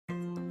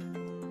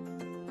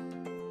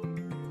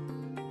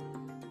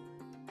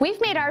We've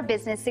made our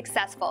business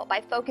successful by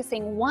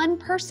focusing one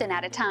person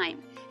at a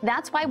time.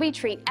 That's why we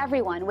treat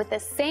everyone with the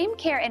same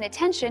care and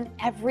attention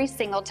every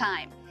single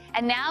time.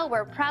 And now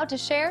we're proud to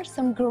share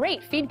some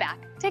great feedback.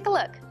 Take a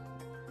look.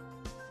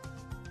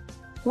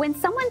 When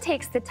someone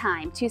takes the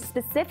time to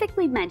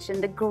specifically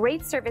mention the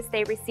great service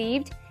they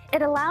received,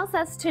 it allows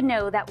us to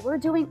know that we're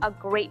doing a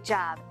great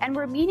job and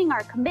we're meeting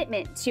our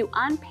commitment to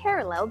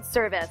unparalleled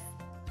service.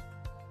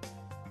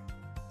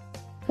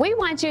 We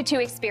want you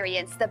to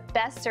experience the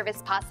best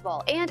service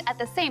possible, and at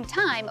the same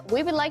time,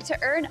 we would like to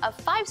earn a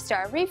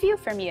 5-star review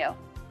from you.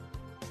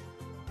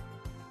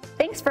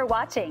 Thanks for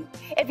watching.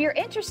 If you're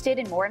interested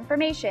in more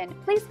information,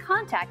 please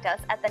contact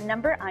us at the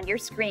number on your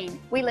screen.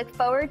 We look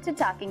forward to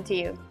talking to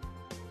you.